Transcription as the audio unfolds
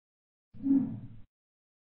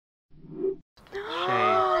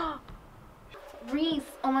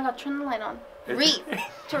my god, turn the light on. Reese,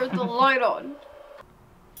 turn the light on.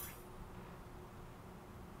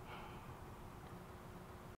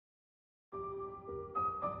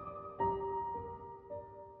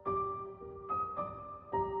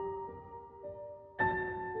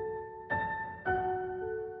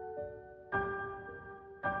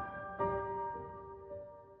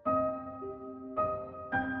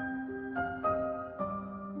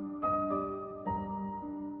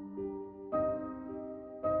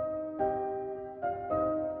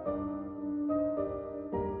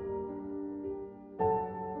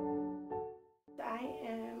 I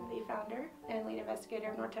am the founder and lead investigator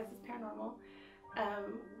of North Texas Paranormal.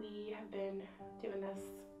 We have been doing this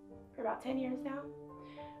for about 10 years now.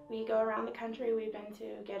 We go around the country. We've been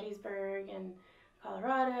to Gettysburg and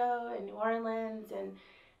Colorado and New Orleans and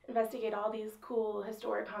investigate all these cool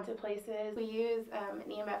historic haunted places. We use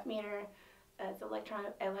an EMF meter. It's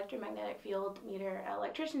electromagnetic field meter.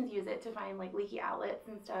 Electricians use it to find like leaky outlets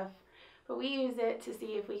and stuff, but we use it to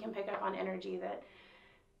see if we can pick up on energy that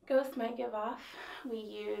ghosts might give off. We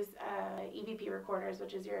use EVP recorders,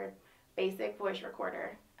 which is your basic voice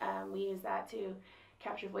recorder. We use that to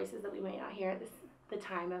capture voices that we may not hear at the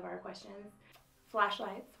time of our questions.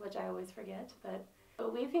 Flashlights, which I always forget, but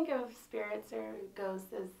we think of spirits or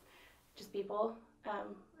ghosts as just people.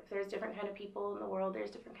 If there's different kind of people in the world,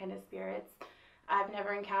 there's different kind of spirits. I've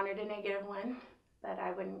never encountered a negative one, but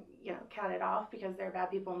I wouldn't, count it off because there are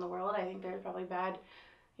bad people in the world. I think there's probably bad,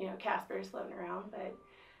 Caspers floating around, but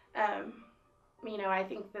I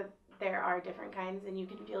think that there are different kinds, and you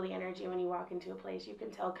can feel the energy when you walk into a place. You can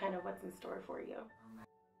tell kind of what's in store for you.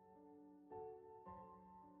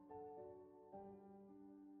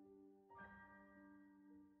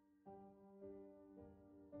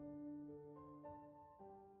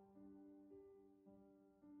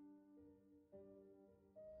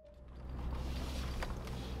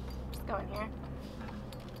 Just go in here.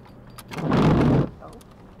 Oh,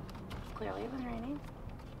 clearly it was raining.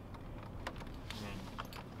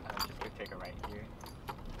 Just gonna take a right here.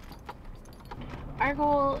 Our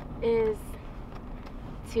goal is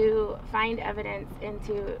to find evidence and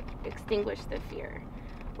to extinguish the fear.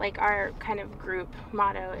 Like our kind of group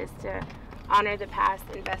motto is to honor the past,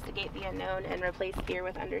 investigate the unknown, and replace fear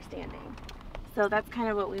with understanding. So that's kind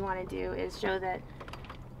of what we want to do, is show that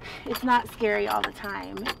it's not scary all the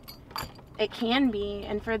time. It can be,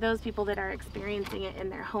 and for those people that are experiencing it in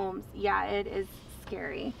their homes, yeah, it is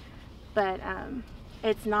scary, but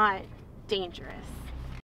it's not dangerous.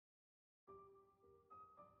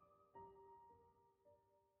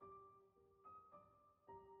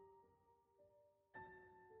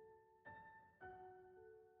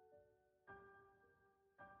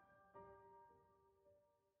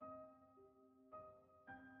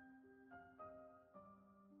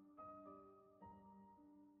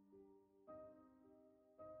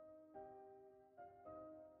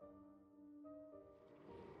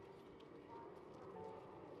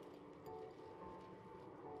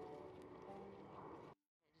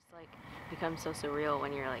 Becomes so surreal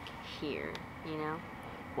when you're like here,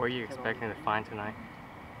 What are you expecting to find tonight?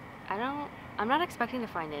 I'm not expecting to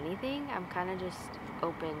find anything. I'm kind of just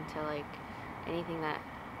open to like anything that,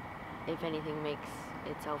 if anything, makes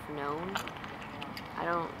itself known. I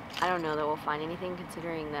don't know that we'll find anything,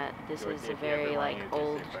 considering that this is a very like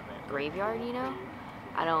old graveyard,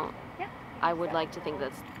 I would like to think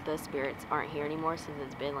that the spirits aren't here anymore, since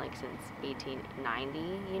it's been like since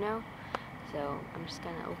 1890, So I'm just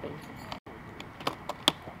kind of open.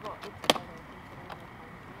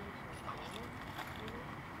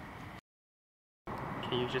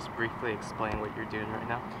 Can you just briefly explain what you're doing right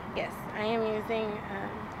now? Yes, I am using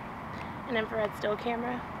an infrared still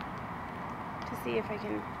camera to see if I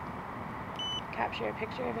can capture a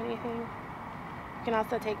picture of anything. You can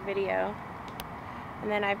also take video.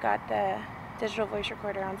 And then I've got the digital voice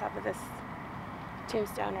recorder on top of this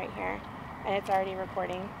tombstone right here, and it's already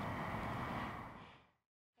recording.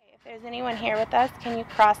 Okay, if there's anyone here with us, can you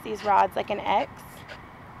cross these rods like an X?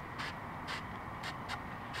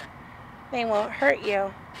 They won't hurt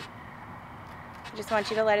you. I just want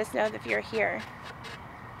you to let us know if you're here.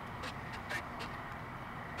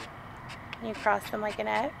 Can you cross them like an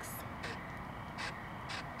X?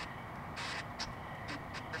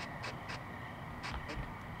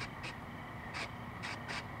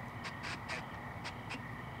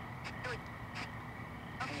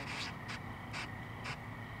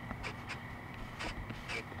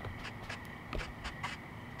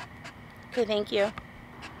 Okay, thank you.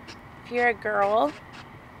 If you're a girl,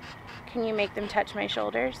 can you make them touch my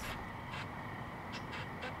shoulders?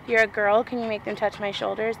 If you're a girl, can you make them touch my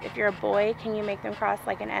shoulders? If you're a boy, can you make them cross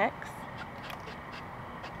like an X?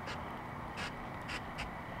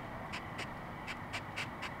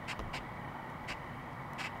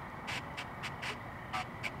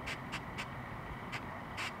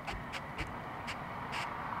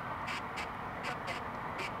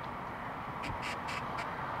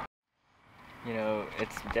 You know,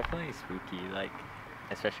 it's definitely spooky, like,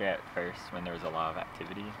 especially at first when there was a lot of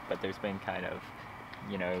activity, but there's been kind of,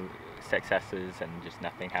 you know, successes and just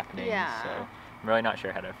nothing happening, Yeah. so I'm really not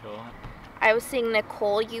sure how to feel. I was seeing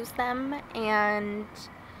Nicole use them, and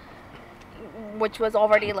which was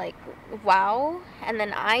already like, wow, and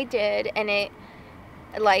then I did, and it,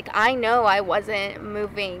 like, I know I wasn't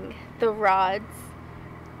moving the rods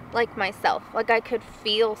like myself. Like, I could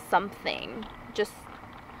feel something just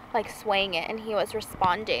like swaying it, and he was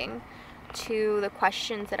responding to the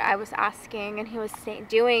questions that I was asking, and he was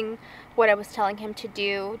doing what I was telling him to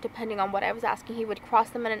do depending on what I was asking. He would cross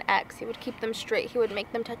them in an X, he would keep them straight, he would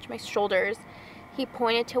make them touch my shoulders, he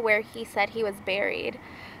pointed to where he said he was buried,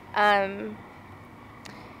 and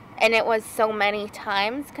it was so many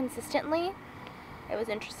times consistently. It was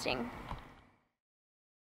interesting.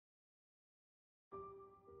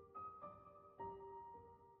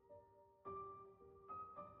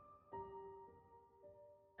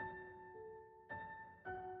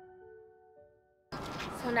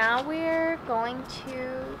 So now we're going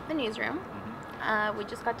to the newsroom. We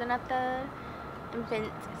just got done at the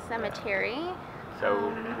infant cemetery.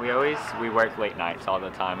 So we work late nights all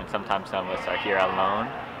the time, and sometimes some of us are here alone.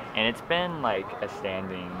 And it's been like a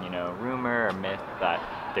standing, you know, rumor or myth that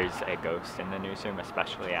there's a ghost in the newsroom,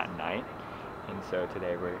 especially at night. And so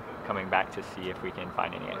today we're coming back to see if we can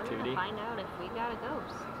find any activity. We're gonna find out if we got a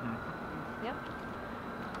ghost. Yep.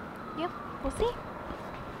 Yep, we'll see.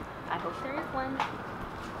 I hope there is one.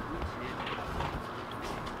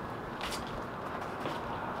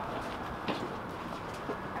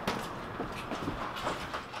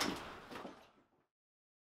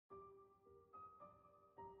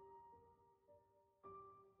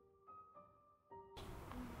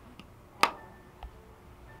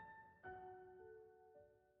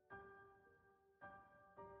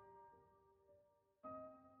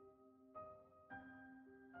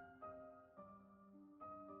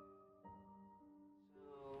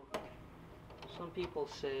 Some people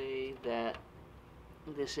say that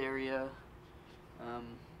this area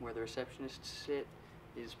where the receptionists sit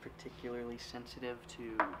is particularly sensitive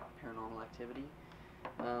to paranormal activity.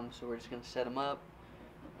 So we're just going to set them up,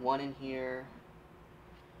 one in here,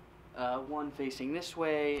 one facing this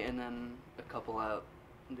way, and then a couple out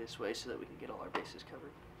this way so that we can get all our bases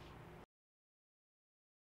covered.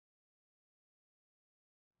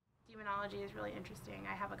 Demonology is really interesting.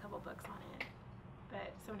 I have a couple books on it,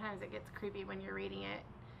 but sometimes it gets creepy when you're reading it.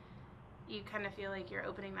 You kind of feel like you're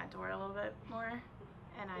opening that door a little bit more,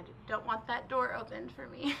 and I don't want that door opened for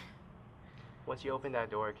me. Once you open that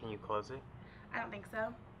door, can you close it? I don't think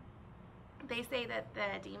so. They say that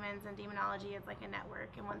the demons and demonology is like a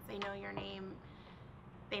network, and once they know your name,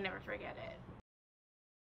 they never forget it.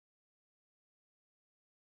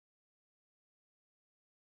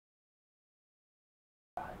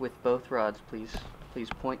 With both rods, please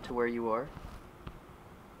point to where you are.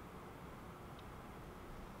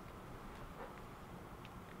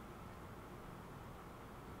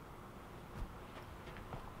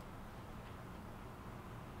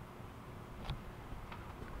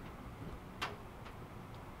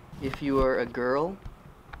 If you are a girl,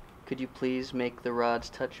 could you please make the rods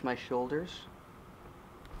touch my shoulders?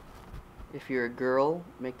 If you're a girl,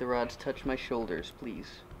 make the rods touch my shoulders,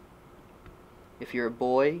 please. If you're a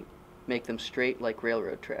boy, make them straight like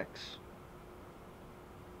railroad tracks.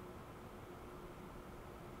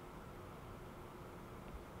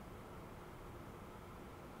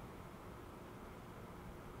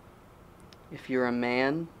 If you're a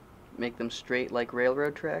man, make them straight like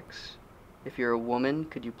railroad tracks. If you're a woman,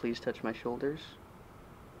 could you please touch my shoulders?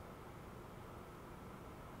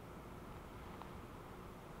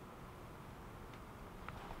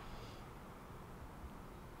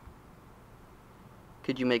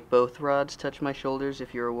 Could you make both rods touch my shoulders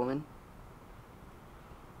if you're a woman?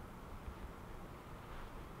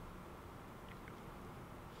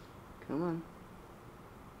 Come on.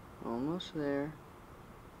 Almost there.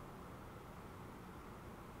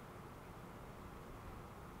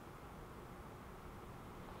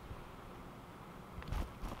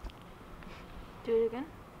 Do it again.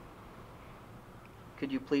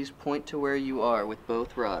 Could you please point to where you are with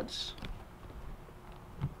both rods?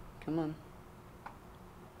 Come on.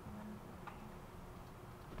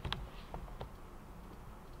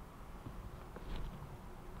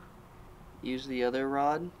 Use the other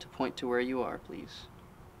rod to point to where you are, please.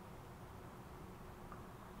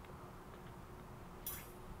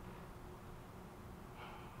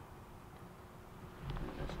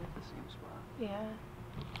 That's like the same spot. Yeah.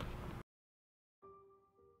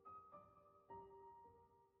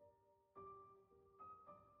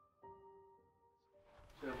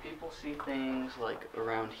 So people see things like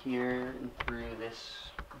around here and through this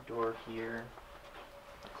door here.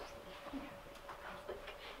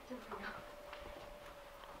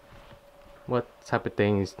 What type of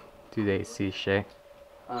things do they see, Shay?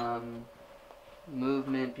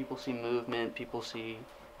 Movement, people see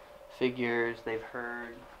figures, they've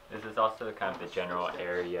heard. This is also kind of the general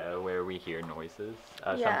area where we hear noises.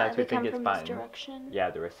 Yeah, Sometimes we they think come it's from fine. this direction.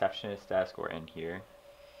 Yeah, the receptionist desk or in here.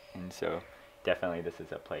 And so definitely this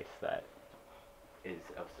is a place that is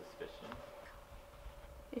of suspicion.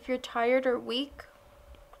 If you're tired or weak,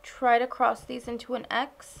 try to cross these into an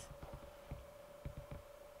X.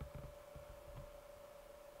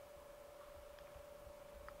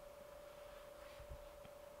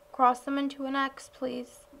 Cross them into an X,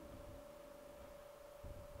 please.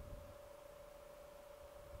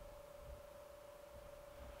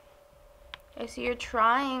 I see you're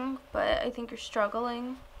trying, but I think you're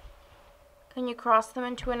struggling. Can you cross them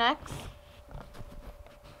into an X?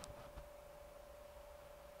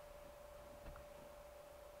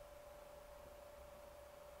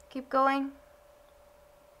 Keep going.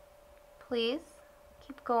 Please,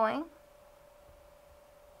 keep going.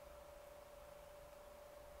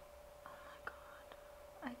 Oh my God,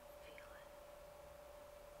 I feel it.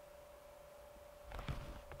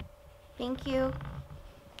 Thank you.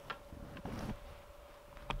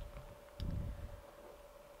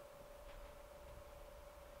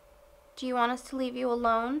 Do you want us to leave you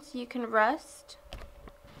alone so you can rest?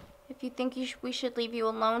 If you think we should leave you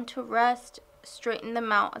alone to rest, straighten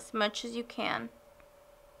them out as much as you can.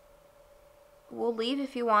 We'll leave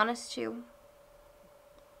if you want us to.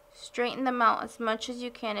 Straighten them out as much as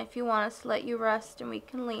you can if you want us to let you rest, and we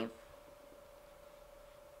can leave.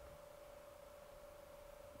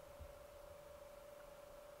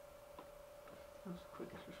 That was the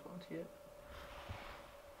quickest response yet.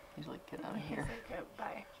 He's like, get out of here. He's like,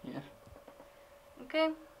 bye. Yeah. Okay.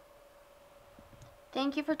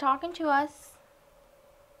 Thank you for talking to us.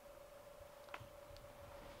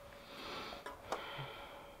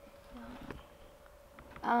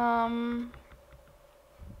 I'm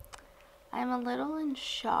a little in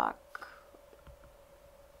shock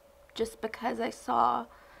just because I saw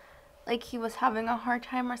like he was having a hard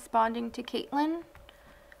time responding to Caitlin.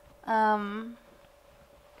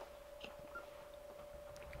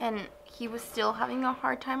 And he was still having a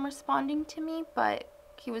hard time responding to me, but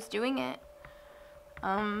he was doing it.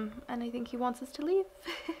 And I think he wants us to leave.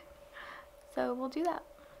 So we'll do that.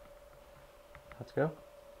 Let's go.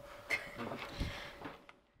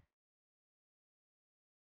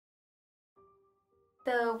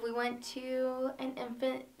 So we went to an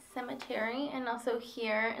infant cemetery and also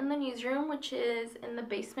here in the newsroom, which is in the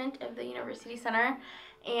basement of the University Center.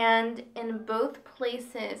 And in both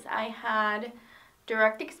places I had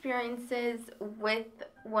direct experiences with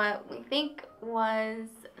what we think was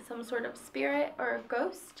some sort of spirit or a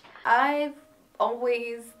ghost. I've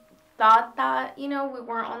always thought that, you know, we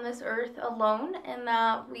weren't on this earth alone and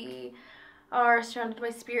that we are surrounded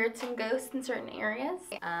by spirits and ghosts in certain areas.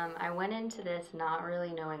 I went into this not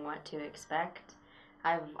really knowing what to expect.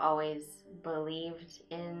 I've always believed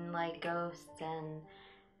in like ghosts and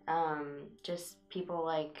just people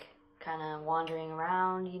like kind of wandering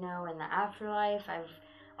around, you know, in the afterlife. I've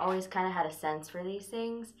always kind of had a sense for these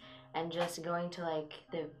things, and just going to like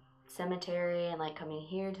the cemetery and like coming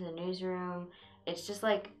here to the newsroom, it's just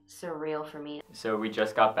like surreal for me. So we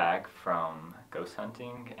just got back from ghost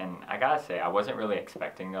hunting, and I gotta say I wasn't really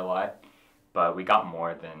expecting a lot, but we got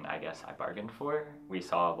more than I guess I bargained for. We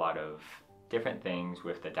saw a lot of different things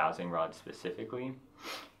with the dowsing rod specifically,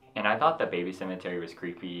 and I thought the baby cemetery was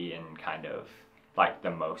creepy and kind of like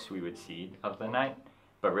the most we would see of the night,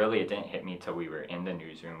 but really it didn't hit me till we were in the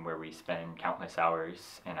newsroom where we spend countless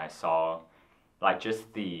hours, and I saw like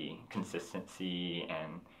just the consistency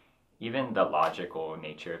and even the logical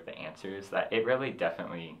nature of the answers, that it really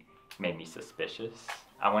definitely made me suspicious.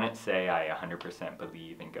 I wouldn't say I 100%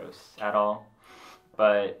 believe in ghosts at all,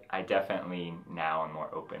 but I definitely now am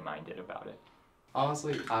more open-minded about it.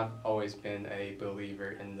 Honestly, I've always been a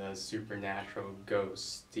believer in the supernatural,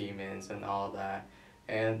 ghosts, demons, and all that.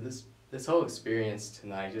 And this whole experience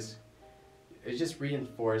tonight just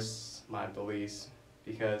reinforced my beliefs,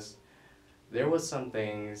 because there was some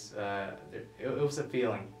things, it was a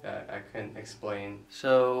feeling that I couldn't explain.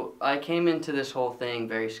 So I came into this whole thing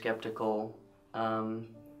very skeptical, and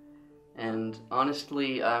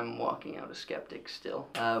honestly, I'm walking out a skeptic still.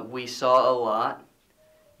 We saw a lot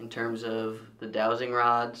in terms of the dowsing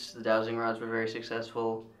rods. The dowsing rods were very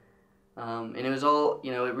successful, and it was all,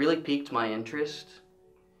 you know, it really piqued my interest,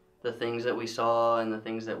 the things that we saw and the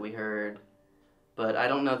things that we heard, but I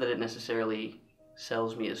don't know that it necessarily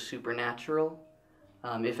sells me as supernatural.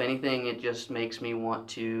 If anything, it just makes me want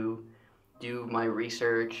to do my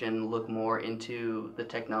research and look more into the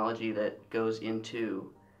technology that goes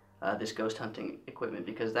into this ghost hunting equipment,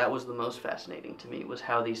 because that was the most fascinating to me, was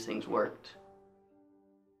how these things worked.